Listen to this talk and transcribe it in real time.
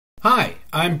Hi,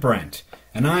 I'm Brent,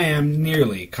 and I am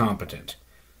nearly competent.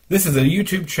 This is a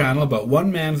YouTube channel about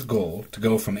one man's goal to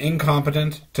go from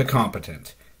incompetent to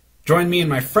competent. Join me and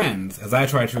my friends as I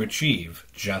try to achieve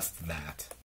just that.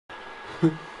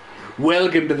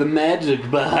 Welcome to the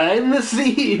magic behind the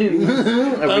scenes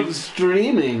of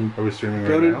streaming. Are we streaming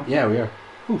right now? Yeah, we are.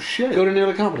 Oh, shit. Go to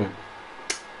Nearly Competent.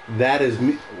 That is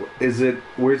me. Is it...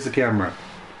 Where's the camera?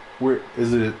 Where...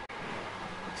 Is it...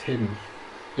 It's hidden.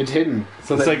 It's hidden.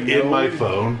 So it's that like in my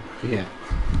phone. Yeah.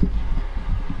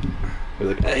 They're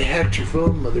like, I hacked your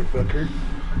phone, motherfucker.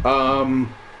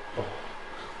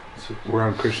 So we're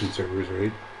on Christian servers,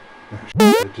 right?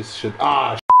 I just should...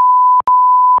 Ah,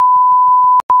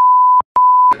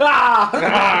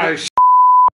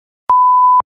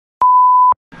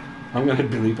 I'm gonna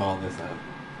bleep all this out.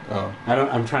 Oh.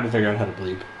 I'm trying to figure out how to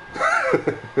bleep.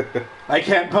 I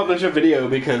can't publish a video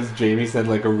because Jamie said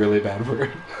like a really bad word,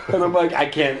 and I'm like, I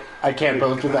can't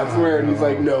post with that swear, and he's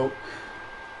like, no.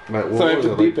 So I have to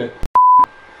bleep it.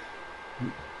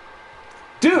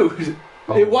 Dude,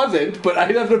 it wasn't, but I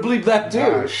have to bleep that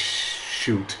too.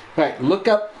 Shoot. Right,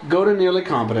 go to Nearly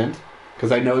Competent,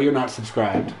 because I know you're not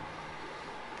subscribed.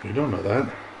 You don't know that.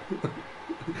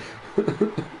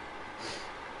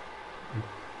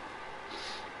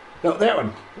 No, that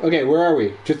one. Okay, where are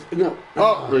we? No.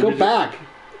 Go back.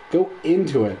 Go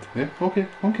into it. Yeah, okay.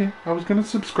 I was gonna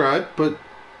subscribe, but...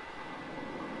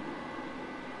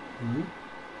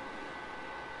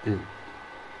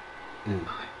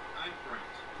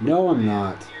 No, I'm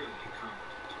not.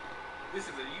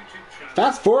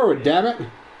 Fast forward, damn it!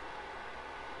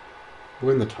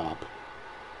 We're in the top.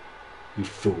 You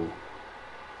fool.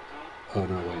 Oh,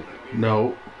 no, wait.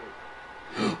 No.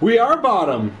 We are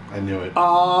bottom! I knew it.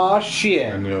 Aw,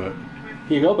 shit. I knew it.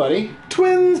 Here you go, buddy.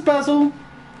 Twins, Basil.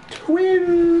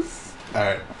 Twins!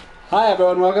 Alright. Hi,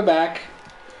 everyone. Welcome back.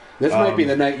 This might be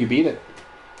the night you beat it.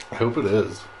 I hope it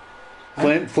is.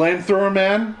 Flamethrower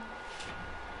Man.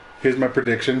 Here's my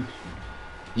prediction.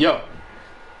 Yo.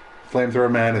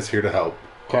 Flamethrower Man is here to help.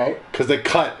 Okay. Because they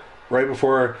cut right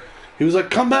before... He was like,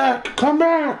 come back! Come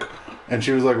back! And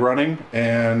she was like running,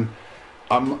 and...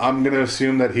 I'm gonna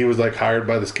assume that he was like hired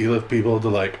by the ski lift people to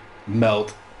like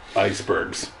melt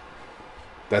icebergs.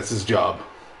 That's his job.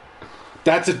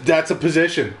 That's a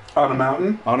position. On a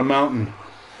mountain? On a mountain.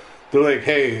 They're like,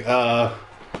 hey,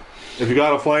 if you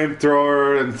got a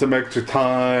flamethrower and some extra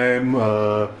time,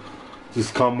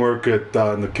 just come work at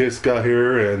Nikiska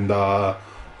here, and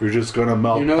we're just gonna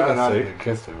melt. You know they're not in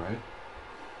Nikiska,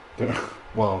 right?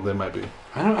 Well, they might be.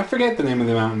 I forget the name of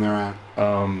the mountain they're at.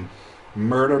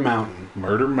 Murder Mountain.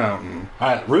 Murder Mountain.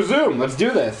 Alright, resume. Let's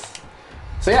do this.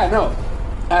 So yeah, no.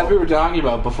 As we were talking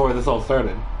about before this all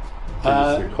started.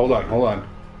 Hold on.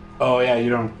 Oh yeah, you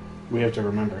don't... We have to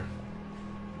remember.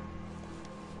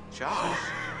 Josh.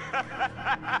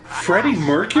 Freddie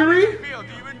Mercury? How do you feel? Do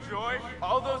you enjoy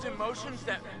all those emotions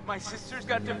that my sisters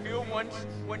got to feel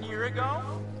 1 year ago?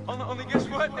 Only guess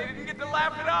what? They didn't get to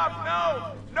laugh it off.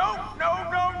 No.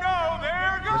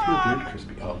 They're Where's my beard gone.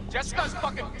 crispy? Oh. Jessica's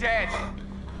fucking dead.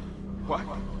 What? I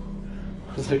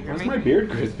was like, where's my beard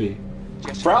crispy?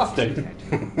 Jessica's Frosting. dead.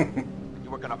 You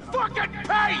were gonna fucking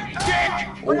pay,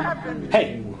 dick! What happened?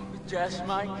 Hey. With Jess,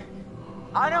 Mike?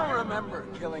 I don't remember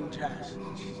killing Jess.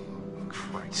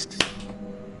 Christ.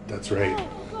 That's right.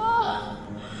 Oh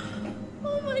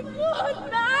my god,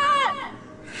 Matt!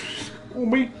 Oh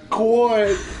my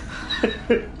god.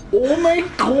 Oh my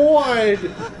god.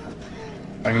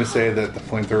 I'm gonna say that the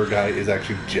flamethrower guy is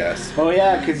actually Jess. Oh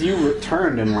yeah, because you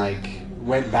returned and like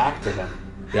went back to him.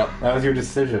 Yep. That was your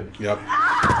decision. Yep.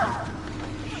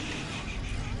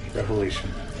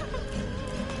 Revelation.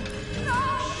 No!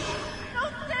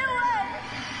 Don't stay away!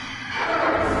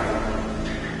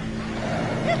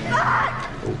 Get back!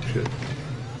 Oh shit.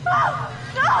 No!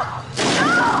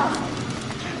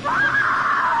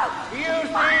 Use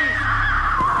me!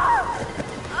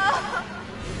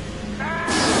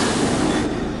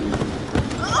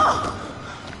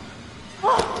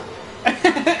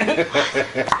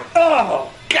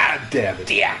 Oh, god damn it.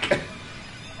 Dick.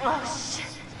 Oh shit.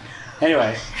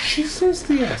 Anyway, She says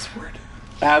the S word.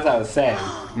 as I was saying.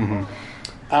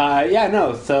 Yeah,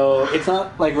 no, so it's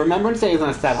not like Remembrance Day isn't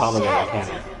a set holiday like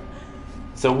Hannah.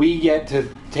 So we get to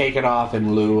take it off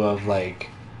in lieu of like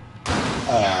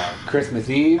Christmas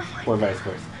Eve or vice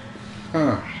versa.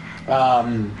 Huh.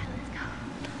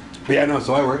 But yeah, no,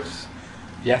 so I worked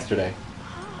yesterday.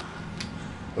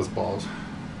 Those balls.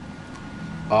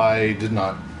 I did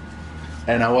not.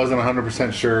 And I wasn't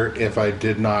 100% sure if I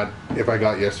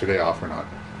got yesterday off or not.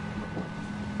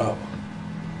 Oh.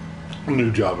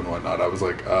 New job and whatnot. I was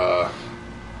like,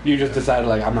 You just decided,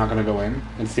 like, I'm not gonna go in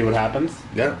and see what happens?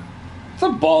 Yeah. It's a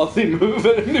ballsy move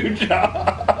at a new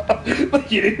job.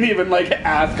 Like, you didn't even, like,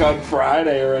 ask on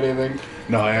Friday or anything.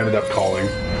 No, I ended up calling.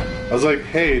 I was like,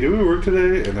 hey, do we work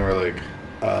today? And they were like,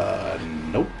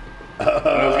 nope. And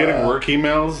I was getting work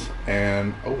emails,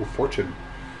 and, fortune.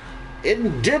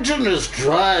 Indigenous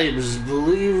tribes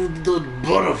believed that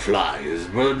butterflies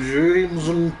were dreams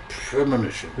and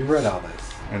premonition. We read all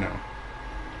this. I know.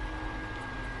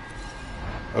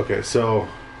 Okay, so...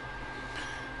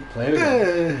 Play it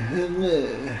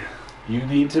again. You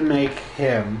need to make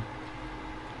him...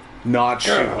 Not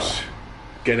shoot.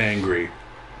 Get angry.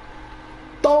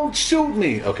 Don't shoot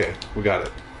me! Okay, we got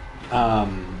it.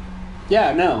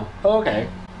 Yeah, no. Oh, okay.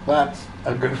 Well, that's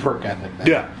a good work ethic then.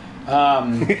 Yeah.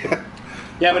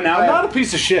 Yeah, but now I'm not a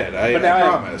piece of shit, I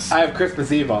promise. I have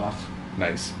Christmas Eve off,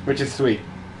 Nice. which is sweet.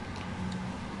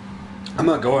 I'm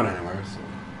not going anywhere, so...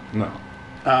 No.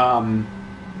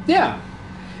 Yeah.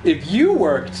 If you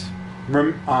worked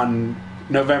on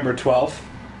November 12th,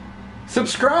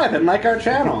 subscribe and like our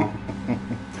channel.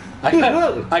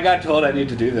 I got told I need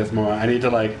to do this more. I need to,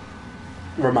 like,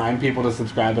 remind people to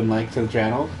subscribe and like to the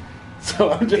channel.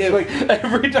 So I'm just like,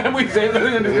 every time we say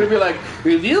something, I'm just going to be like,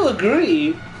 if you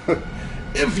agree...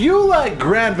 If you like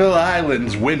Granville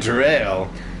Island's winter ale,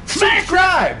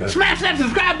 subscribe! Smash that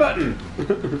subscribe button!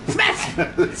 Smash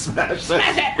it! Smash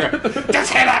it!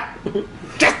 Just hit it!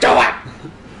 Just do it!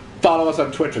 Follow us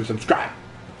on Twitch and subscribe.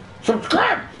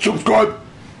 Subscribe! Subscribe!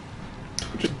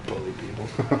 Just bully people.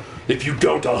 If you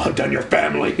don't, I'll hunt down your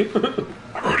family.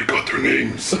 I've already got their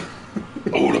names.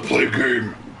 I want to play a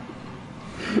game.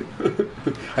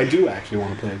 I do actually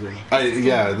want to play a game.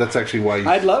 Yeah, that's actually why you...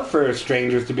 I'd love for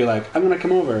strangers to be like, I'm gonna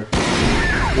come over.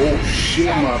 Oh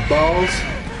shit, my balls.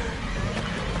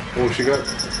 Oh, she got...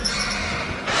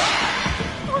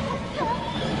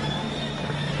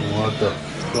 What the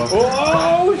fuck?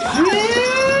 Oh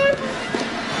shit!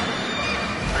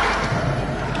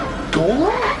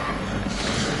 Golem?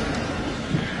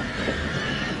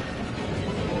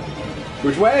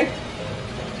 Which way?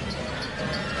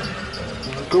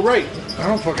 Go right. I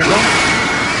don't fucking know.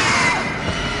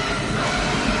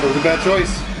 That was a bad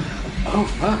choice. Oh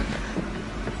fuck.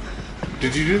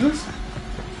 Did you do this?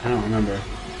 I don't remember.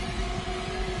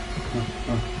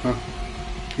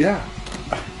 Yeah.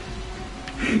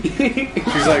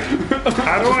 She's like,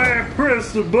 how do I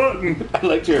press the button? I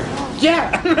liked your,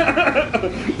 yeah!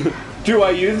 Do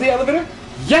I use the elevator?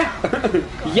 Yeah!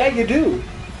 Yeah, you do.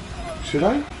 Should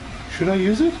I? Should I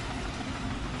use it?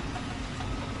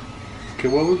 Okay,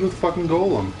 what was with fucking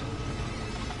Golem?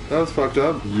 That was fucked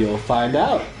up. You'll find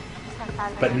out.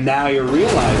 But now you're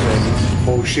realizing.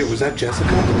 Oh shit, was that Jessica?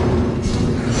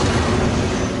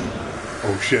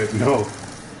 Oh shit, no.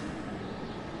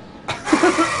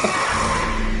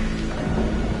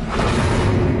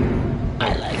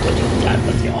 I like what you've done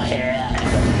with your hair.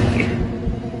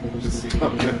 Just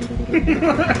stop it.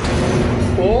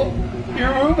 Oh,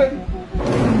 you're moving.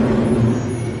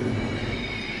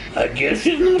 I guess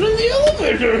she's not in the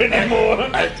elevator anymore.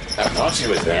 I thought she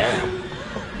was there.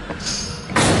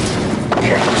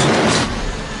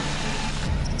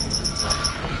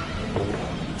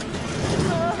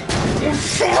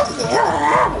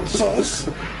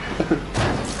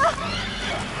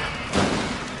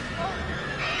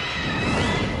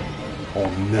 Oh,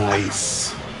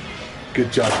 nice.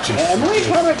 Good job, Jessica. Emily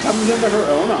kind of comes into her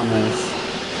own on this.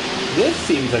 This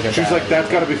seems like a She's bad like, that's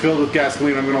idea. got to be filled with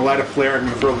gasoline. I'm going to light a flare. I'm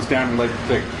going to throw this down and light the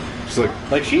thing. She's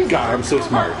like, she's got God, I'm so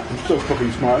smart. I'm so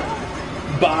fucking smart.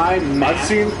 By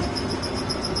Mudsie.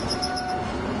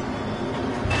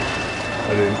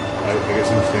 I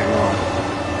guess I'm staying on.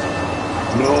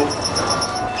 No.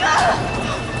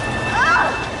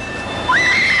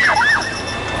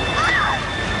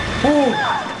 Oh,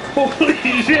 holy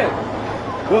shit!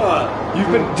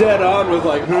 You've been dead on with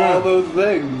like all those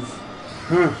things.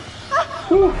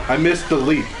 I missed the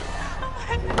leap.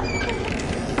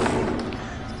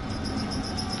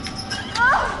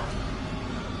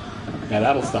 Yeah,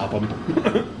 that'll stop him.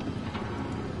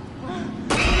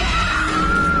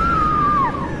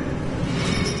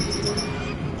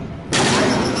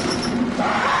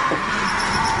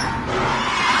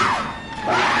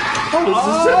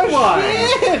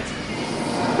 Shit!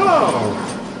 Oh!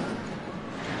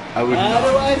 I would How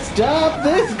do I stop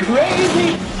this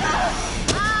crazy?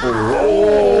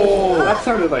 Oh! That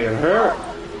sounded like it hurt.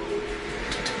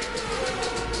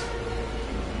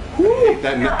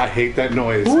 I hate that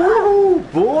noise. Ooh,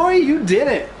 boy, you did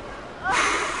it.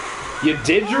 You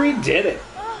didgeridoo did it.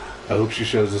 I hope she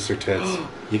shows us her tits.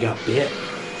 You got bit.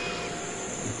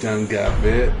 Done got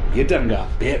bit. You done got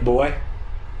bit, boy.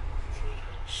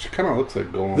 She kind of looks like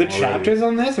Golem. The already. chapters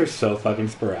on this are so fucking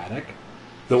sporadic.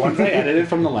 The ones I edited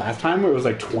from the last time where it was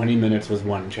like 20 minutes was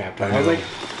one chapter. I was like,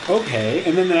 okay.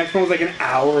 And then the next one was like an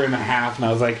hour and a half, and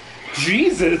I was like,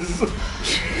 Jesus!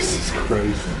 Jesus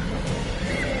Christ.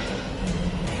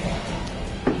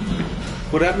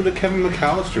 What happened to Kevin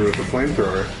McAllister with the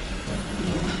flamethrower?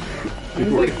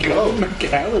 Where'd he go?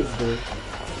 McAllister.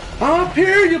 Up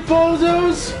here, you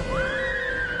bozos!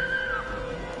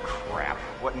 Crap.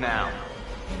 What now?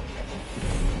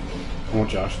 I want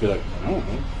Josh to be like, I don't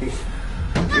know.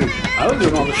 I was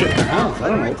doing all the shit in the house. I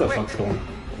don't know what the fuck's going on.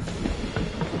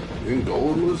 You think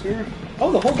Golem was here?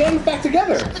 Oh, the whole gang's back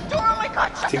together. The door, oh my god,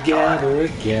 shut the door. Together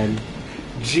again.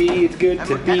 Gee, it's good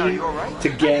to be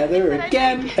together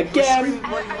again.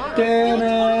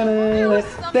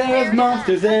 Da-na-na-na. There's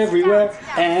monsters everywhere,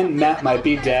 and Matt might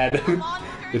be dead.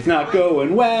 It's not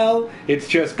going well, it's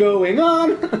just going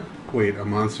on. Wait, a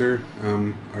monster?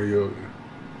 Are you...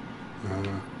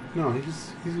 no,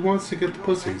 he wants to get the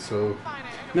pussy, so...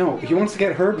 No, he wants to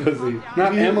get her pussy,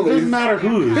 not It Emily's. doesn't matter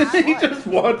whose. He just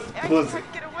wants pussy.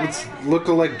 Let's look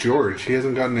like George. He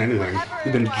hasn't gotten anything.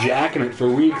 He's been jacking it for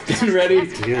weeks, getting ready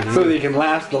so that he can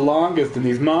last the longest, and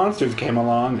these monsters came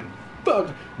along and fuck.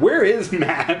 Where is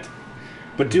Matt?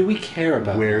 But do we care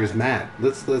about Where's Matt?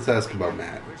 Let's ask about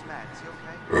Matt. Where's Matt? Is he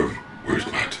okay? Where's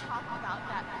Matt? Talk about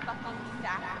that fucking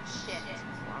sack of shit.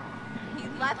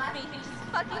 He left me. He just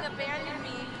fucking abandoned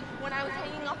me when I was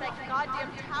hanging off that goddamn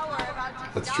tower about to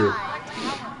That's die. true.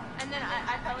 And then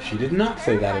I fell She did not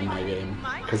say that in my game,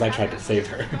 because I tried to save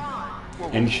her.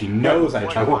 And she knows I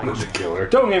I tried wanted to kill her.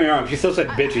 Don't get me wrong, she still said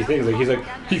bitchy things. Like, he's like,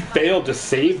 he failed to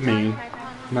save me.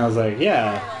 And I was like,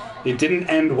 yeah, it didn't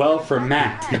end well for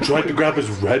Matt. He tried to grab his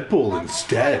Red Bull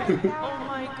instead. Oh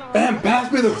my god. Man,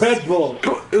 pass me the Red Bull.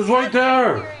 It's right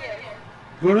there.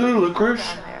 Go to the licorice.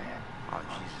 Oh,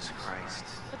 Jesus Christ.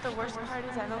 But the worst part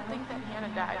is I don't think that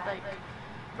Hannah died, like,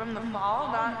 from the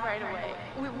fall, not right away.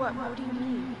 Wait, what do you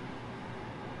mean?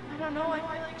 I don't know, I feel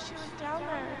like she was down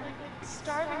there, like,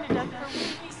 starving to death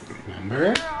for weeks. Remember? We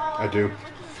were all I do. looking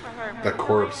for her. That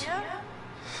corpse. Yeah?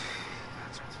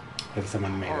 If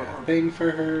someone made a thing for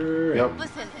her. Yep.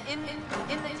 Listen, in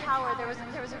the tower there was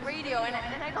a radio and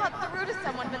I got through to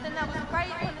someone, but then that was right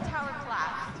when the tower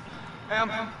collapsed.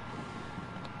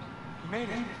 You made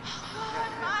it.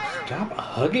 Stop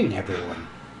hugging everyone.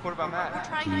 What about Matt?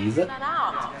 Trying to He's figure a- that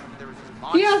out. There was this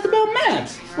He monster. asked about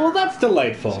Matt. Well, that's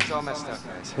delightful. It's all messed up,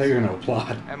 guys. Now you're gonna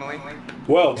applaud. Emily?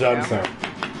 Well done, Yeah. sir.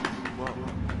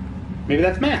 Maybe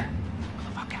that's Matt.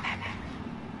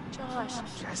 Josh.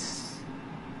 Yes.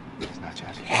 It's not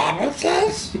Jesse.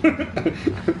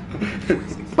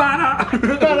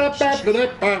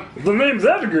 The name's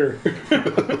Edgar.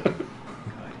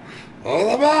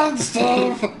 All the bad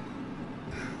stuff.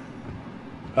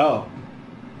 Oh,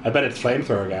 I bet it's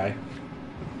flamethrower guy.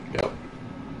 Yep.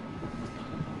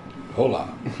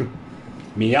 Hola.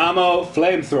 Mi amo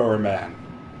flamethrower man.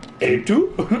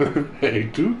 A2?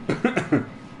 A2?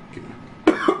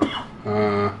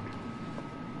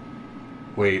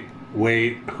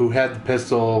 Wait. Who had the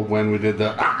pistol when we did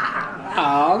the...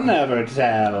 I'll never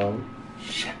tell.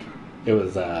 Shit. It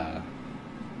was,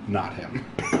 not him.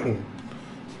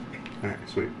 Alright,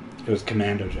 sweet. It was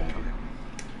Commando Jack.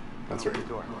 That's right.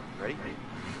 Door. Ready?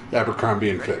 Abercrombie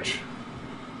and Fitch.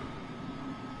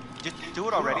 Just do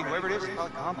it already. Whoever it is, call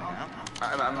it calm by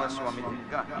now. Unless you want me to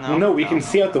go. Well, no, we can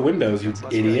see out the windows, you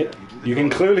idiot. You can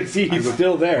clearly see he's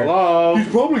still there. Hello? He's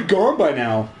probably gone by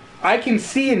now. I can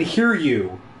see and hear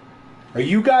you. Are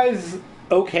you guys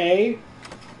okay?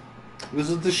 This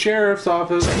is the sheriff's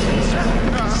office.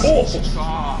 Oh!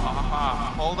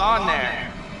 Hold on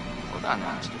there. Hold on,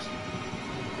 monsters.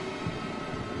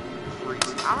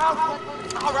 Freeze.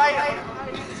 All right.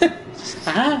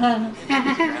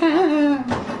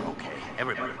 Okay,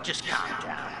 everybody, just calm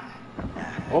down.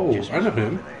 Oh, Just I know move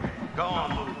him. over there. Go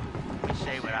on, move.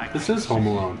 Say what I This gotta is Home say.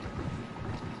 Alone.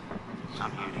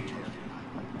 I'm here to tell you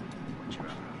what you're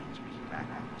up against me back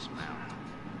on this mountain.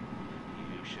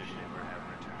 You should never have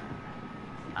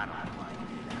returned. I don't know why you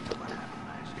did after what happened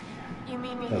last year. You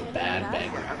mean we That was hid bad that?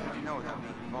 beggar. How did you know without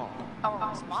being involved? Our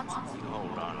responsible. You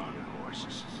hold on to your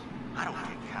horses. I don't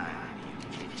get kindly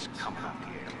to you kids coming up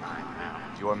here to my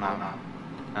mountain. Your mountain.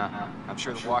 I'm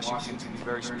sure the Washingtons will be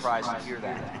very surprised to hear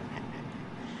that.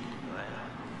 Well,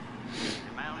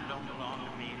 the mountain don't belong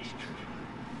to me, it's true.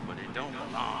 But it don't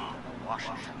belong to the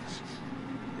Washingtons.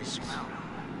 This mountain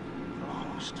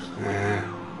belongs to the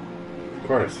Of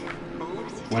course.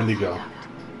 Wendigo.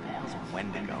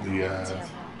 Wendigo. The Now that we have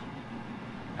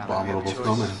a abominable choice.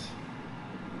 snowman.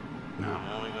 No. I'm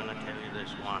only gonna tell you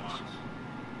this once.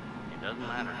 It doesn't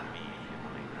matter to me if you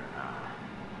believe it or not.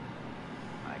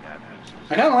 I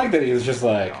I kind of like that he was just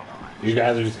like, you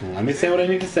guys are just gonna let me say what I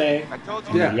need to say. I told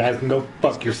you. You guys can go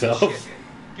fuck yourselves.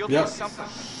 Guilty Yep. of something.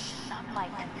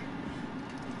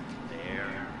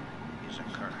 There is a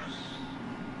curse.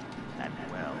 That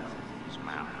well is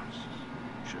mountains.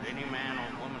 Should any man or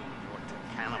woman resort to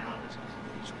cannibalism in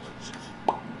these woods,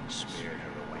 spirit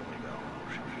of the Wendigo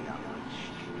shall be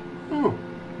unleashed. Oh.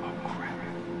 Oh, crap.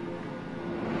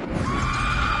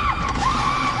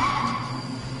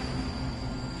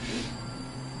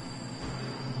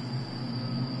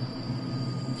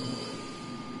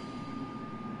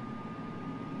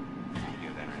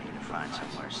 You're gonna need to find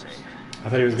somewhere safe. I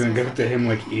thought he was gonna go to him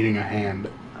like eating a hand.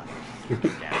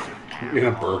 In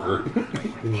a burger.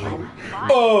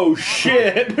 Oh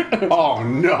shit! Oh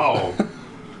no!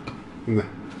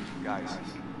 Guys,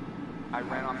 I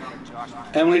ran off with Josh.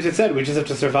 Emily just said we just have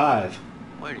to survive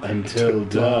Wait a until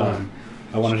dawn.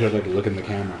 I wanted her to like look in the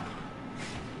camera.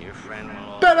 Your friend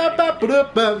will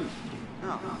Ba-da-ba-ba-da-bum.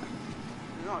 No,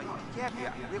 yeah,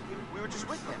 we were just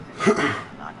with him.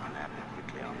 not gonna happen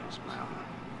quickly on this mountain.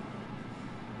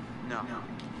 No,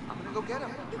 I'm gonna go get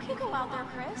him. You can go out there,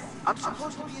 Chris. I'm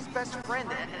supposed to be his best friend,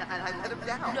 and I let him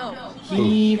down. No.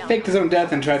 He faked his own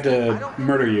death and tried to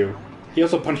murder you. He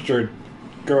also punched your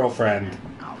girlfriend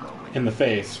in the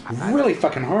face really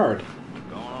fucking hard.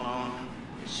 Going alone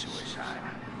is suicide.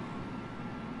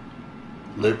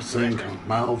 Lip sync on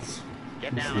mouths.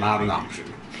 Get It's down. not an option.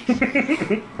 Don't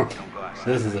go outside.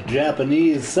 This is a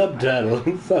Japanese subtitle. Ow,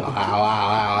 ow, ow,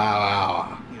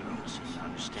 ow, You don't seem to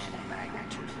understand the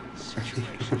magnitude of the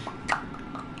situation.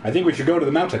 I think we should go to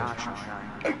the mountain. I'm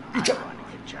going to get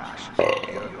Josh.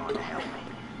 You're going to help me.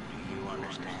 Do you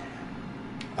understand?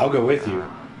 I'll go with you.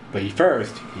 But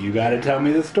first, you gotta tell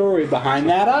me the story behind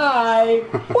that eye.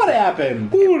 What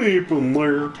happened? ow. What happened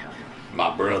there?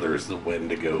 My brother's the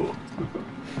Wendigo.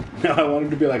 No, I want him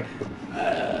to be like,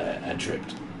 I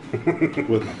tripped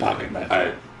with my pocket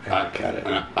knife. I cut it.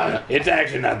 It's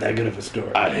actually not that good of a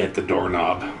story. I hit the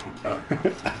doorknob.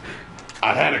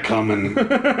 I had it coming. This is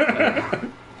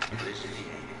the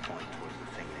aiming point towards the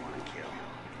thing you want to kill.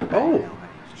 Oh, Use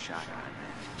a shotgun.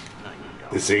 No, you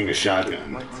don't. This ain't a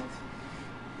shotgun. How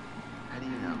do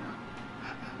you know?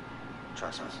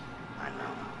 Trust me. I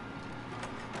know.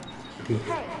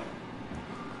 Hey.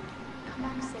 Come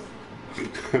back safe.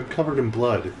 I'm covered in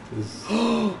blood. This-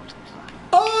 oh!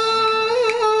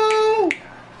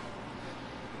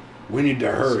 We need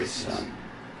to hurry, son.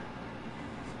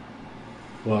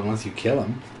 Well, unless you kill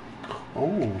him.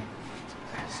 Oh.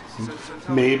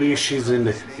 Maybe she's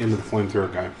into the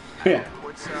flamethrower guy. Yeah.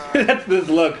 What's That's this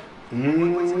look.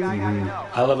 what's the guy I know?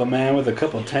 I love a man with a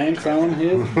couple tanks on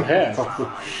his head.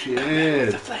 Oh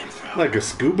shit! Like a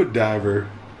scuba diver.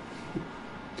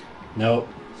 Nope.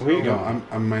 Where you No, going?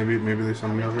 I'm maybe there's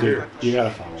something over Dude, here. you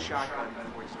gotta follow. Shotgun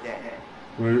before it's dead.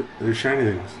 Where, there's shiny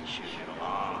things. Shoot it a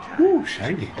long time. Ooh,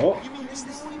 shiny. Oh, You mean this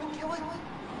thing won't even kill it?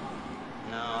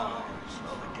 No,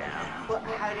 slow it down. But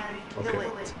how do you kill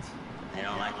Okay. it? They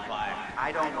don't like fire.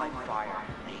 I don't like fire.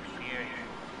 They fear you.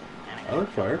 And I like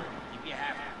fire. if you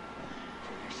have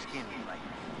so your skin is like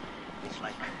it's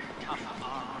like tough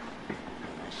armor.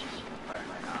 Unless you burn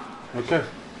it off. Okay.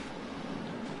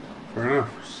 Fair enough.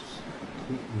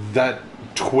 That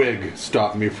twig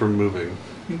stopped me from moving.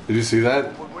 Did you see that?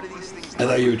 What are these things? I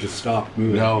thought you would just stop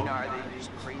moving. No. Are they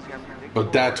just crazy unpredictable?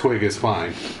 But that twig is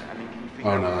fine. I mean, can you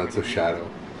figure Oh out no, what that's a shadow.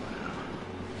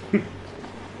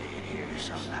 Here's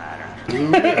some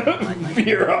pattern.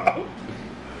 Vera.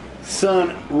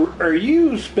 Son, are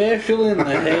you special in the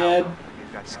head?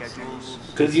 you've got schedules?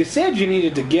 Because you said you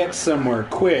needed to get somewhere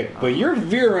quick, but you're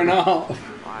veering off.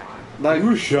 Why? Like,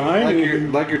 Ooh, shiny.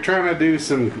 like you're trying to do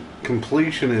some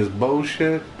completionist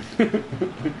bullshit.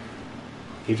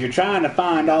 If you're trying to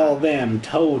find all them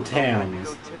toe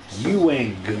towns, you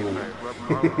ain't good.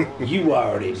 You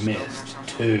already missed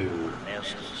two. They'll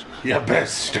still smell. You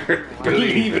best start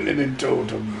believing. Even in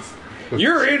totems.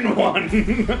 You're in one.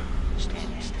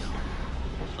 Standing still.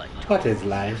 It's like What is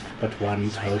life but one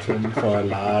totem for a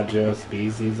larger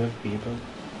species of people?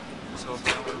 So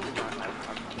if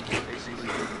I'm basically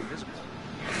invisible.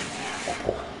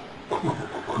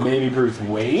 Maybe Bruce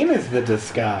Wayne is the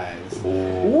disguise.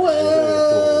 Oh.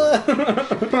 Whoa!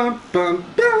 Bum, bum, bum.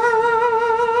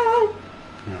 Oh,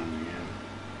 man.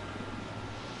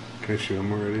 Can I shoot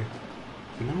him already?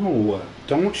 No,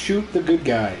 don't shoot the good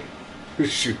guy.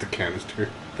 Shoot the canister.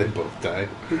 They both die.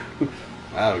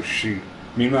 Oh shoot.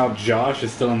 Meanwhile, Josh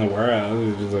is still in the warehouse.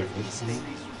 He's just like,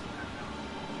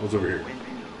 What's over here?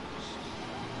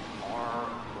 Are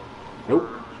Nope.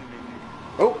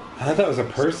 Oh. I thought that was a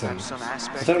person. some I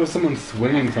aspect thought it was someone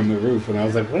swinging from the roof, and I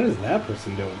was like, what is that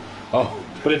person doing? Oh.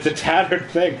 but it's a tattered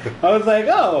thing. I was like,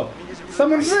 oh,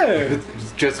 someone's there.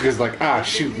 Jessica's like, ah,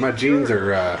 shoot, my jeans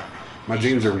are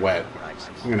wet.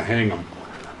 I'm gonna hang them.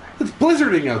 It's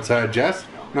blizzarding outside, Jess.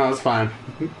 No, it's fine.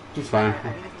 It's fine.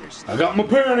 I got my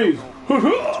panties. I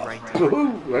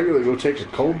gotta go take a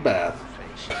cold bath.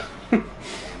 Feel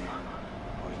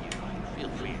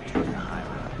free to take the high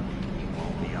road. You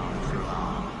won't be on for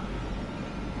long.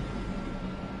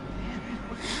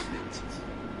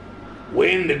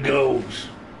 Wendigos.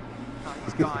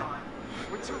 He's gone.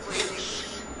 We're too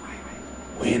late.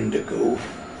 Wendigo.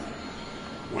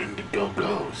 Wendigo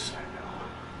goes.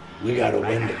 We gotta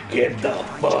Wendigo. Get the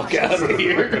fuck out of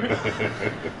here.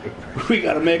 We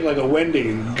gotta make like a Wendy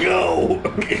and go.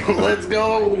 Let's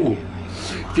go.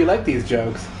 If you like these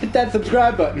jokes, hit that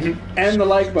subscribe button and the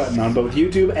like button on both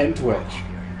YouTube and Twitch.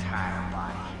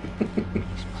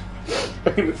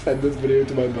 I'm gonna send this video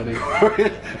to my buddy.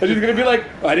 And he's gonna be like,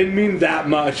 I didn't mean that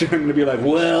much. I'm gonna be like,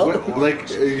 well. Like,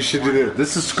 you should do the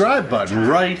subscribe button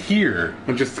right here.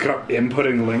 I'm just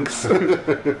inputting links.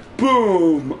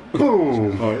 Boom!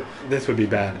 Boom. Oh, this would be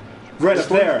bad. Right up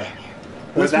there.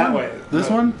 Or This that one? way. This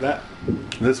No, one? That.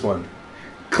 This one.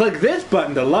 Click this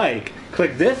button to like.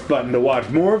 Click this button to watch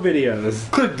more videos.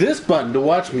 Click this button to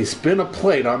watch me spin a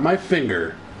plate on my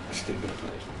finger.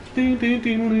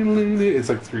 It's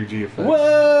like 3G effects.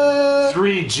 What?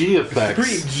 3G effects.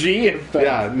 3G effect.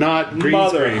 Yeah, not green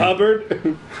Mother screen.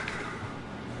 Hubbard.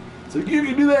 It's like, you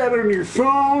can do that on your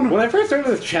phone. When I first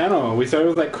started this channel, we started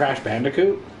with like Crash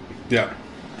Bandicoot. Yeah.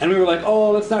 And we were like,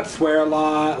 oh, let's not swear a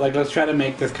lot. Like, let's try to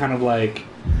make this kind of like...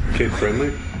 Kid friendly.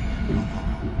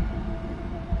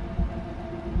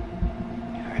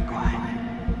 Very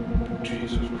quiet.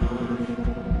 Jesus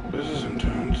Christ. This is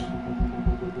intense.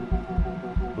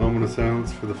 Moment of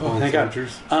silence for the fallen Thank God.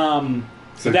 soldiers.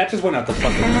 So that just went out the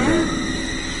fucking window.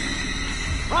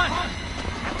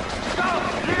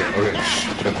 Okay, shh.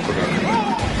 Shut the fuck up.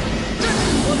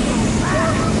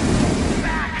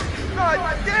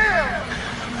 God damn!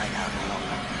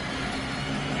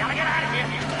 Gotta get out of here.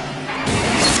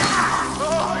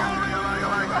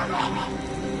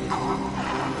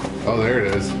 Oh, there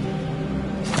it is.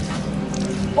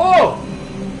 Oh!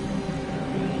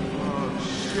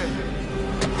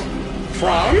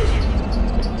 Front?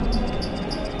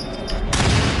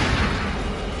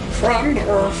 Front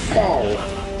or fall?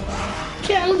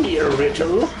 Tell me a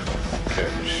riddle. Okay,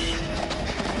 shh.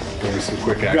 Give me some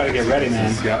quick action. Gotta get ready,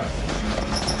 man. Yeah.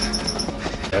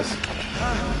 Yes.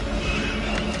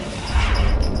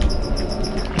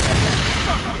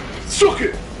 Suck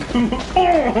it!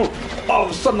 Oh! All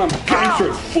of a sudden I'm gangster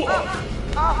as fuck!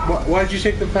 Why'd you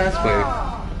take the fast way?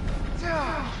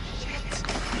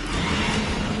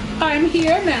 I'm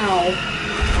here now.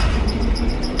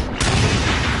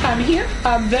 I'm here,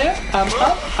 I'm there, I'm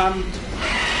up, I'm...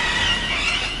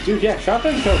 Dude, yeah,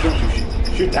 shotgun shells don't you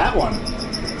shoot that one.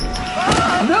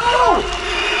 No!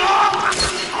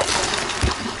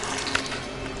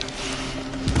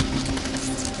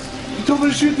 You told me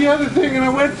to shoot the other thing and I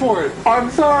went for it. I'm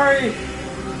sorry!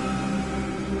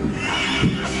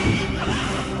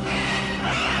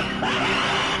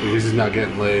 This is not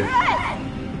getting laid.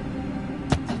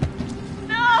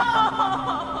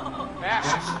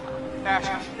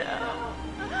 Ash.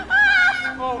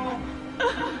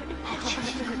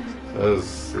 That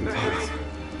was intense.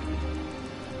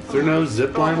 Is there no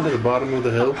zip line to the bottom of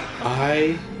the hill?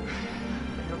 I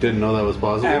Didn't know that was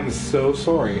possible. am so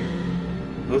sorry.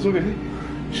 That's okay.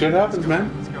 Shit happens, man.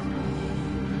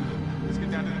 Let's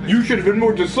get down to the You should have been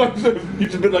more decisive. You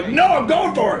should have been like, no, I'm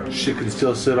going for it! Shit can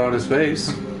still sit on his face.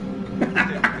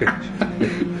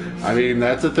 I mean,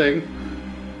 that's a thing.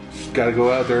 Just gotta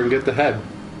go out there and get the head.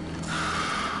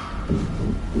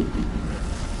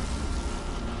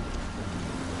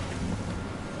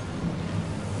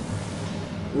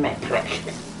 My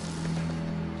precious.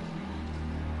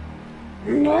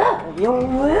 No, you're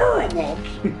ruining it.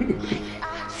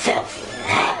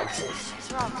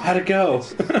 How'd it go?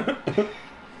 It's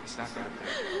not gonna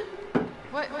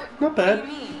What Not do you bad.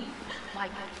 mean?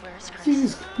 Mike, where's Chris?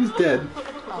 He's dead.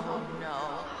 Oh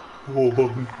no. Oh, no.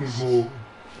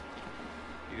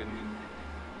 He didn't.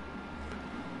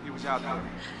 He was out there.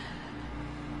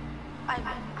 I'm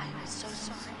so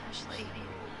sorry, Ashley.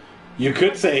 You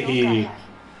could say he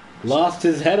lost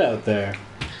his head out there.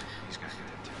 He's gotta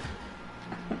get that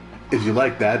too. If you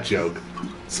like that joke,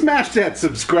 smash that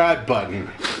subscribe button.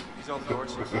 He's all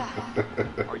yours. Are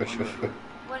you sure?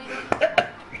 What do you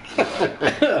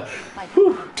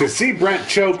To see Brent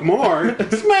choke more,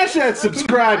 smash that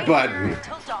subscribe button.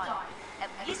 Until dawn. At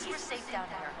least we're safe down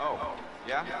here. Oh,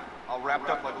 yeah? All wrapped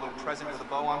up like a little present with a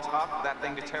bow on top, that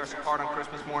thing to tear us apart on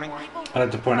Christmas morning. I'd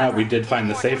like to point out we did find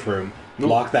the safe room.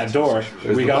 Lock that door.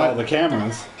 We got all the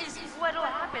cameras. Is what'll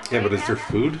happen. Yeah, but is there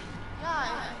food?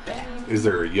 Is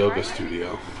there a yoga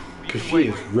studio? Because she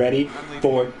is ready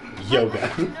for yoga.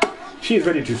 She is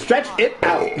ready to stretch it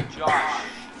out. Josh,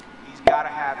 he's gotta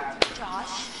have it.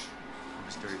 Josh. I'm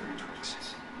his dirty little tricks.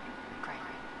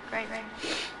 Great.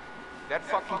 That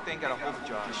fucking thing got a hold of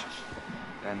Josh.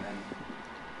 Then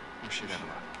we should have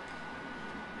luck.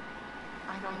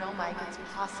 I don't know, Mike. It's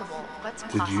possible. What's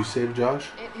Did possible? you save Josh?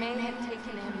 It may have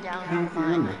taken him down I don't that line.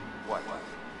 remember. What?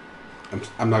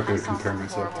 I'm not I going to saw compare some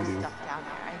myself to horrible you. stuff down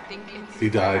there. I think it's He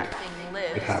where died. that thing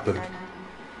lives, It happened. and-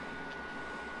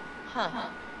 Huh.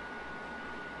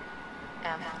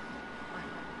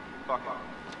 Fuck it.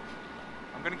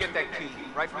 I'm gonna get that key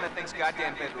right from that thing's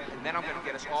goddamn bedroom, and then I'm gonna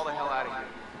get us all the hell out of here.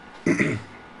 And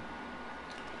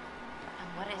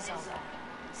what is all that?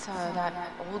 So that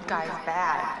old guy's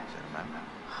bad. That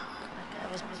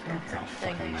guy was prepared for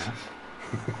something.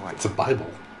 It's a Bible.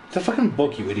 It's a fucking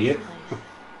book, you idiot.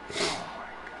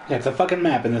 Yeah, it's a fucking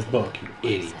map in this book, you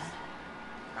idiot.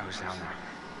 I was down there.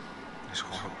 It was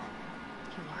horrible.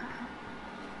 You were?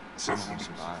 Some of them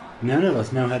survived. None of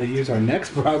us know how to use our necks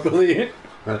properly.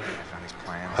 I found these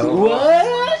plans.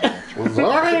 What?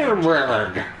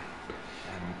 Zuckerberg. And I'm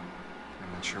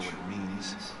not sure what it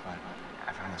means, but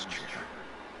I found this chair.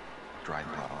 Dried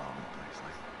blood all over the place,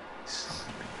 like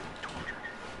something being tortured.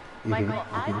 Michael,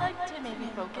 I'd like to maybe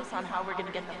focus on how we're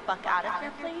gonna get the fuck out of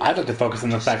here, please. I'd like to focus on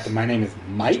the fact that my name is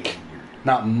Mike,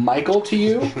 not Michael to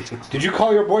you. Did you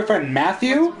call your boyfriend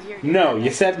Matthew? No,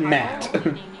 you said Matt.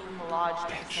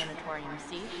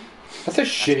 That's a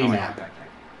shitty map.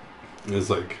 It's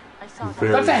like That's a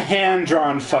very.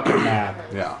 hand-drawn fucking map.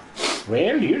 Yeah.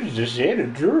 Well, you just had a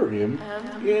dream.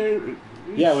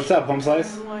 Yeah, what's up, Home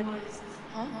Slice? What is...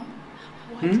 Huh?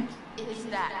 What Hmm? is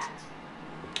that?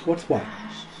 What's what?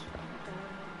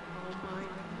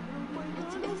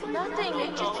 It's nothing.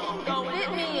 It just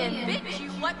bit me and bit you.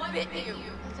 What bit you?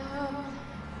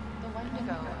 The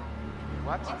Wendigo.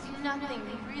 What? It's nothing.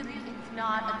 Really, it's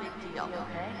not a big deal,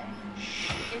 okay?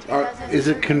 It doesn't Is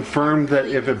it hurt confirmed that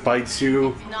if it bites you,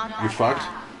 It's not that you're fucked?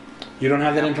 bad. You don't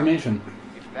have that information.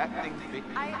 If that thing bit you,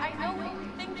 I know what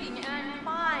you're thinking, and I'm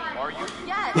fine. are you?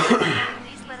 Yes.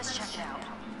 Please let us check it out.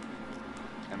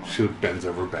 She bends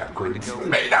over backwards.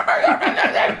 I'm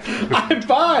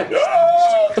fine.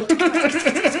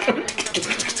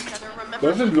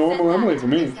 This is normal Emily for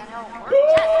me.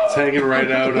 It's hanging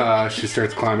right out. She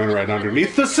starts climbing right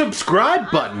underneath the subscribe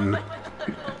button.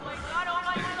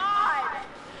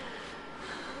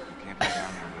 Can't be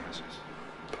down there,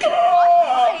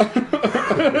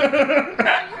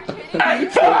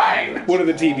 One of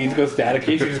the TVs goes staticky.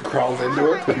 She just crawls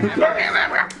into it.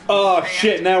 Oh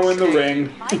shit! Now we're in the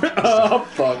ring. Oh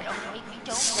fuck!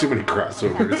 Too many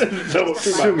crossovers.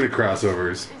 So many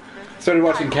crossovers. Started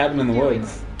watching Cabin in the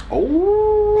Woods.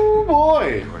 Oh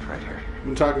boy! Door's right here. I've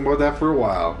been talking about that for a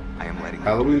while. I am letting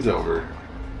Halloween's over.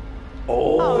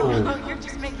 Oh, you're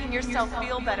just making yourself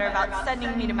feel better about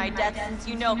sending me to my death since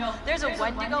you know there's a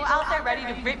Wendigo out there ready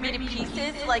to rip me to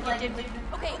pieces like it did with...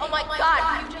 Okay, oh my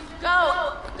god, you just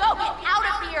go! Go, get out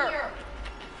of here!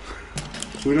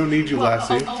 We don't need you,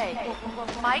 Lassie. Okay,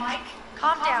 Mike,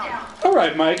 calm down. All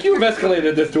right, Mike. You've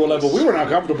escalated this to a level we were not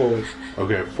comfortable with.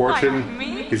 Okay, Fortune.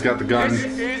 He's got the gun. This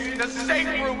is the safe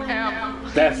room, Em.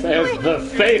 This is the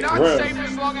safe Not room. safe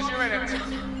as long as you're in it.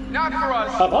 Not for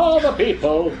us. Of all the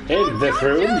people in this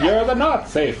room, you're the not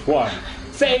safe one.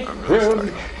 Safe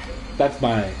room. That's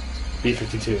my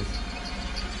B-52.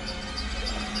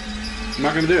 I'm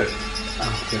not gonna do it.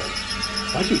 Okay.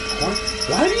 Why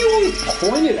do you always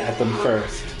point it at them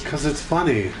first? Because it's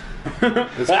funny.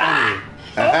 It's funny.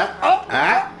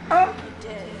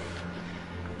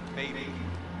 Maybe.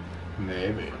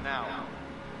 Maybe. Now.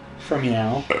 From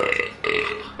meow.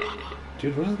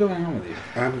 Dude, what is going on with you?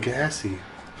 I'm gassy. Keep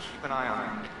an eye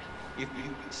on her. If you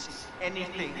see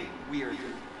anything weird, you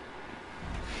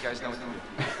guys know what to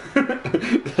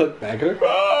do. Look back at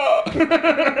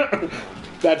her.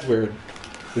 That's weird.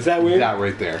 Is that weird? That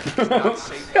right there. Not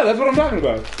safe. Yeah, that's what I'm talking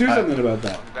about. Do something about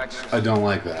that. I don't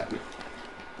like that.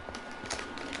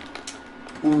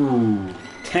 Ooh.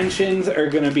 Tensions are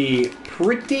gonna be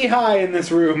pretty high in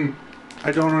this room.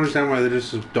 I don't understand why they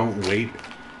just don't wait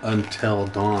until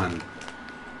dawn.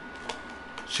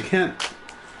 She can't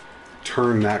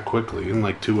turn that quickly in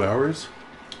like 2 hours.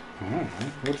 I don't know.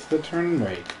 What's the turn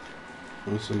rate?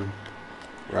 Listen,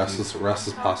 restless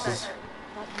passes.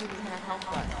 That dude is gonna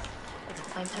help us. With a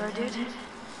flamethrower, dude?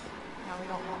 Now we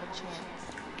don't have a chance.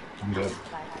 I'm good.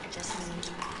 But I just need you to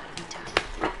be tough.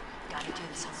 Gotta do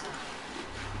this alone.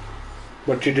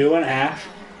 What you doing, Ash?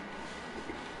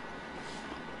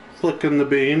 Flicking the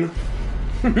bean.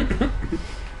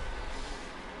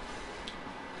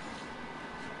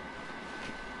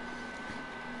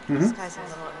 This guy's a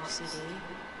little OCD.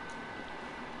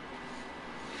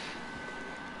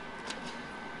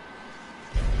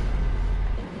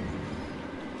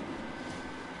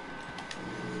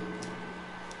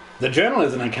 The journal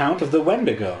is an account of the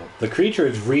Wendigo. The creature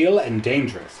is real and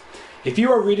dangerous. If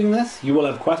you are reading this, you will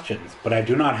have questions, but I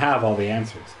do not have all the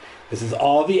answers. This is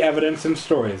all the evidence and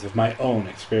stories of my own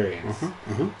experience.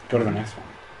 Go to the next one.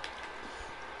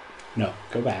 No,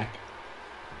 go back.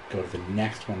 Go to the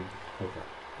next one over.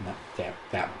 No,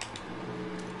 that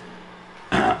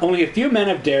one. Only a few men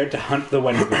have dared to hunt the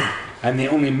Wendigo. I'm the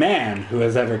only man who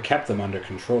has ever kept them under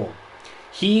control.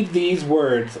 Heed these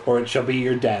words, or it shall be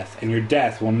your death, and your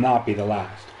death will not be the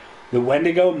last. The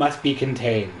Wendigo must be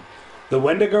contained. The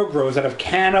Wendigo grows out of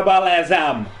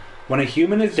cannibalism. When a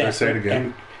human is desperate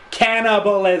and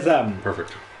cannibalism.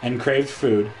 Perfect. And craves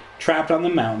food, trapped on the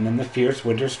mountain in the fierce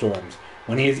winter storms.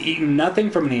 When he has eaten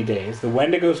nothing for many days, the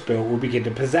Wendigo spirit will begin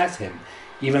to possess him.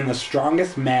 Even the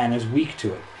strongest man is weak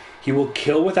to it. He will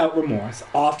kill without remorse,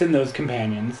 often those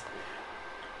companions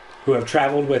who have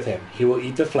traveled with him. He will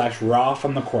eat the flesh raw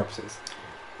from the corpses.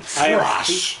 I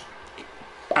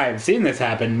have seen this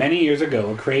happen many years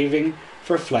ago, a craving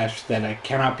for flesh that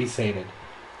cannot be sated.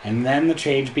 And then the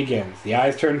change begins. The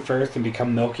eyes turn first and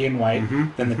become milky and white.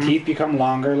 Then the teeth become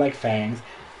longer like fangs.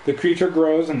 The creature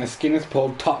grows and the skin is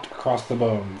pulled taut across the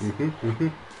bones.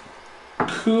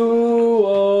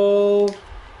 Cool.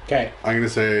 Okay. I'm going to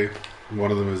say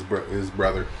one of them is his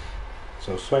brother.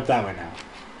 So swipe that way now.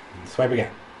 And swipe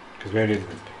again. Because we already did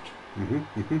this page.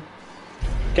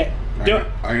 Okay. Do it.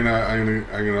 I'm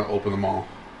gonna open them all.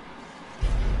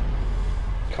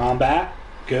 Combat.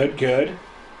 Good, good.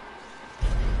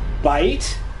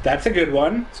 Bite. That's a good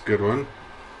one. It's a good one.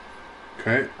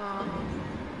 Okay.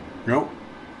 Nope.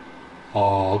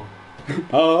 Oh.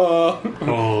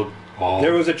 Oh. Oh.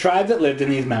 There was a tribe that lived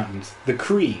in these mountains, the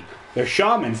Cree. Their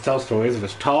shamans tell stories of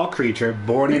this tall creature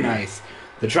born in ice.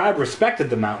 The tribe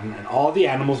respected the mountain and all the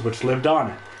animals which lived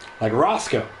on it, like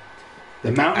Roscoe.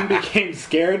 The mountain became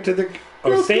sacred to the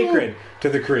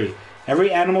Cree.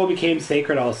 Every animal became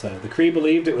sacred also. The Cree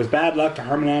believed it was bad luck to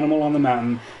harm an animal on the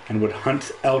mountain and would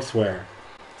hunt elsewhere.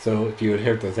 So if you would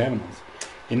hurt those animals.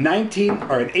 In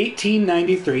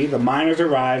 1893, the miners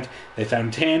arrived. They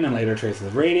found tin and later traces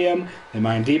of radium. They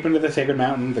mined deep into the sacred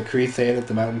mountain. The Cree say that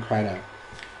the mountain cried out.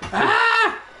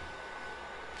 Ah!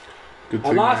 Good I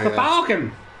thing lost the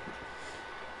falcon!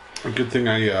 A good thing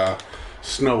I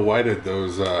Snow Whited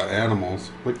those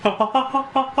animals. Like, The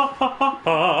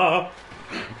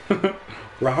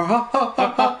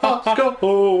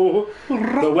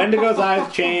Wendigo's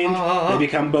eyes change. They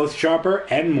become both sharper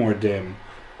and more dim.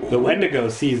 The Wendigo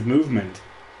sees movement.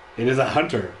 It is a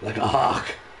hunter, like a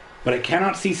hawk. But it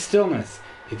cannot see stillness.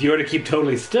 If you are to keep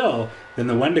totally still, then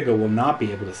the Wendigo will not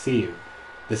be able to see you.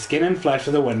 The skin and flesh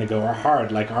of the Wendigo are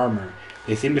hard, like armor.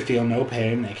 They seem to feel no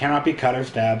pain. They cannot be cut or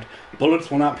stabbed. Bullets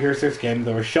will not pierce their skin,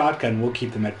 though a shotgun will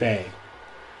keep them at bay.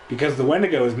 Because the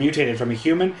Wendigo is mutated from a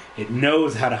human, it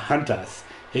knows how to hunt us.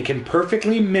 It can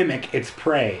perfectly mimic its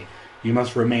prey. You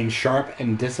must remain sharp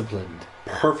and disciplined.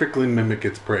 perfectly mimic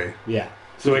its prey. Yeah.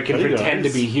 So it can Pretty pretend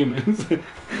nice. to be humans.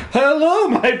 Hello,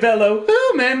 my fellow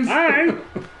humans! Hi!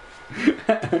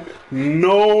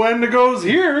 No Wendigos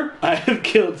here! I have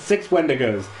killed 6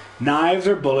 Wendigos. Knives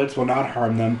or bullets will not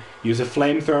harm them. Use a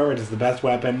flamethrower, it is the best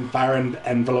weapon. Fire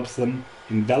envelops them.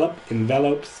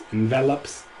 Envelops.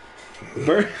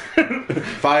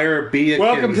 Fire be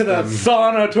Welcome to the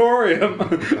sanatorium.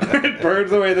 It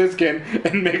burns away their skin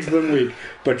and makes them weak.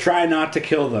 But try not to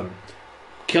kill them.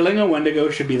 Killing a Wendigo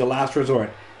should be the last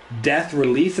resort. Death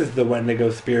releases the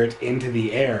Wendigo spirit into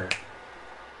the air.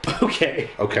 Okay.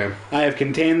 I have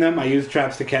contained them. I used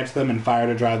traps to catch them and fire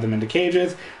to drive them into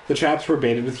cages. The traps were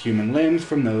baited with human limbs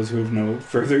from those who have no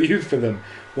further use for them.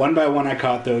 One by one I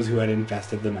caught those who had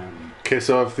infested the mountain. Okay,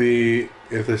 so if the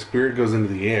spirit goes into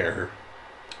the air...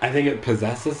 I think it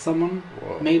possesses someone,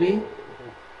 maybe?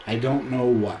 I don't know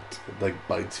what. It, like,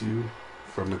 bites you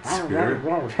from its spirit.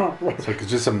 It's like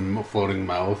it's just a floating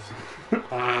mouth.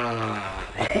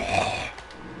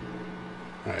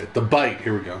 Alright, the bite.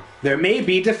 Here we go. There may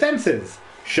be defenses.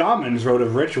 Shamans wrote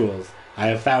of rituals. I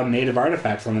have found native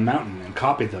artifacts on the mountain and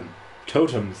copied them.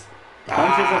 Totems.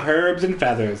 Bunches of herbs and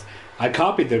feathers. I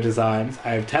copied their designs.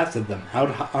 I have tested them.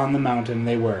 Out on the mountain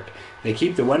they work. They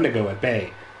keep the Wendigo at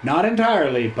bay. Not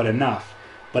entirely, but enough.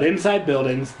 But inside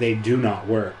buildings, they do not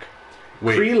work.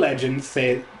 Wait. Cree legends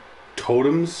say...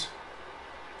 Totems?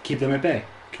 Keep them at bay.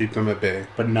 Keep them at bay.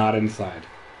 But not inside.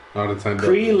 Not intended.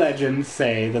 Cree legends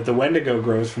say that the Wendigo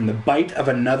grows from the bite of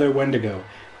another Wendigo,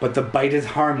 but the bite is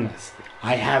harmless.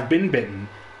 I have been bitten,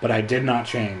 but I did not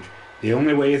change. The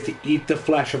only way is to eat the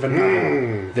flesh of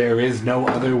another. There is no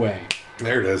other way.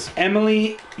 There it is.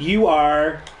 Emily, you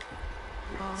are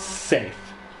safe.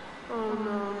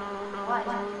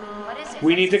 What is it?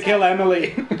 We need to kill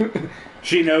Emily.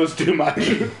 She knows too much.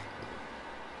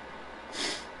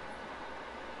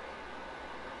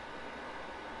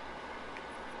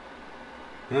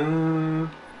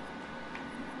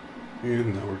 Yeah,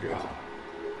 no, we're good.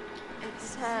 It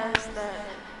says that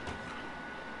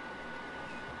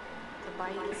the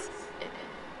bites, if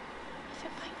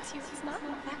it bites you, it's not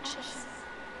infectious.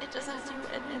 It doesn't do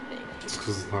anything. It's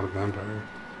because it's not a vampire.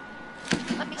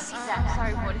 Let me see that.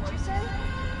 Sorry, what did you say?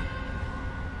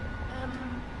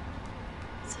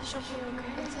 It says she'll be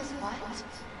okay. It says what?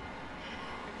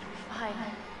 Fine.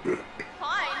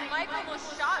 Fine, Mike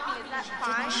almost shot me, is that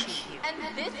fine? And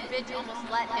this bitch almost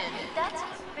let him. That's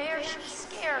fair. She was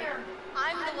scared.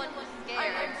 I'm the one who's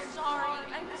scared. I'm sorry.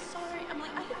 I'm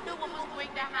like, I didn't know what was going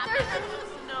to happen.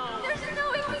 There's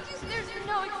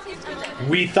no excuse for this.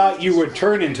 We thought you would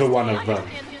turn into one of them.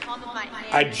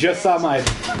 I just saw my...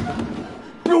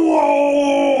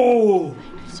 Whoa!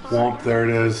 Womp, there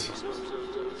it is.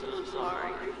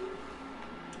 Sorry.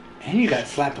 And you got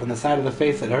slapped on the side of the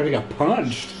face that already got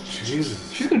punched.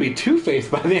 Jesus. She's gonna be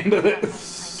Two-Faced by the end of this.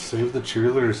 Save the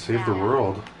cheerleaders, save the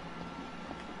world.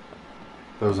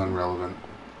 That was irrelevant.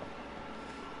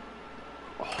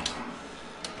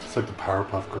 It's like the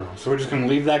Powerpuff Girls. So we're just gonna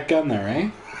leave that gun there,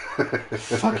 eh?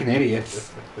 Fucking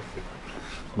idiots.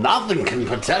 Nothing can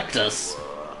protect us.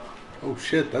 Oh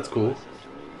shit, that's cool.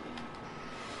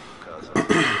 Because of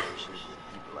generations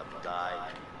people have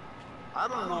died. I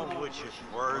don't know which is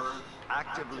worse,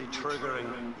 actively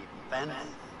triggering events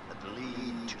that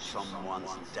lead to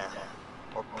someone's death,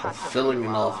 or Filling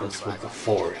an office with the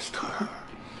forest.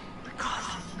 because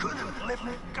he couldn't lift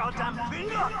his goddamn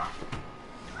finger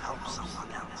to help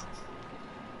someone else.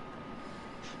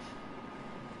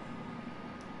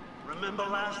 Remember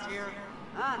last year?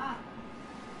 Huh?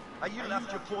 How you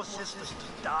left your poor sisters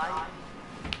to die?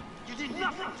 You did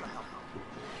nothing to help them.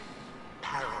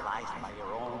 Paralyzed by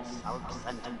your own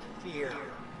self-centered fear,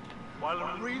 while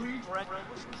a real threat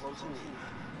was closing in.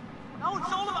 Now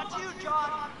it's all about you,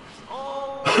 John. It's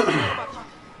all about you.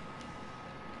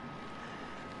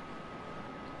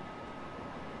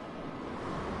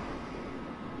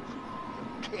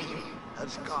 King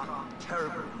has gone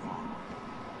terribly wrong.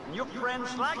 And your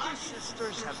friends, like your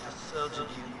sisters, have deserted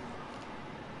you.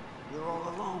 You're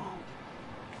all alone.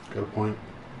 Good point.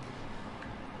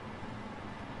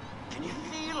 Can you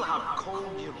feel how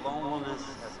cold your loneliness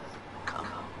has become?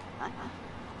 Huh?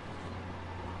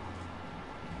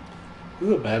 This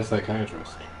is a bad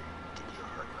psychiatrist.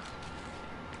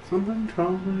 Something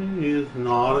told me he's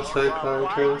not a Why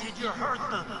psychiatrist. did you hurt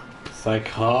them?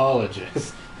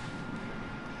 Psychologist.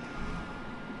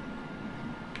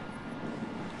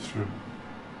 It's true.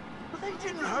 Well, they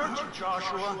didn't hurt you,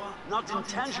 Joshua. Not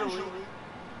intentionally.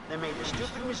 They made a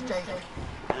stupid mistake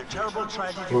and a terrible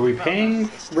tragedy. Were we paying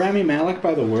Rami Malek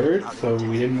by the word, so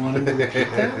we didn't want him to repeat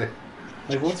that?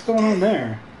 Like, what's going on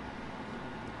there?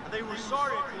 They were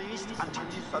sorry at least until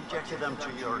you subjected them to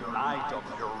your night of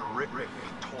horrific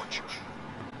torture.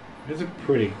 Is it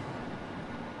pretty?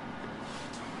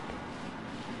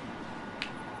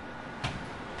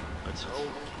 Let's hope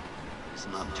it's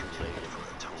not too late for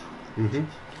atonement.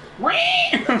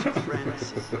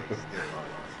 Friends,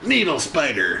 Needle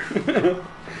spider.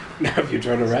 Now if you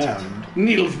turn around.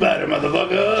 Needle spider,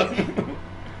 motherfucker!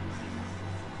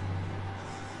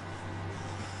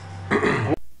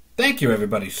 Thank you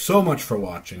everybody so much for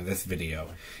watching this video.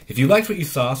 If you liked what you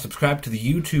saw, subscribe to the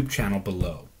YouTube channel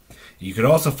below. You could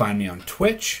also find me on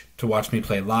Twitch to watch me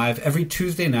play live every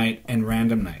Tuesday night and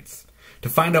random nights. To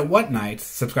find out what nights,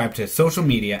 subscribe to social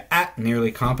media at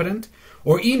NearlyCompetent,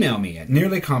 or email me at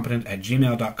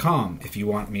nearlycompetent@gmail.com if you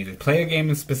want me to play a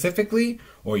game specifically,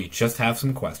 or you just have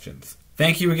some questions.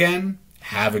 Thank you again.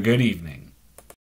 Have a good evening.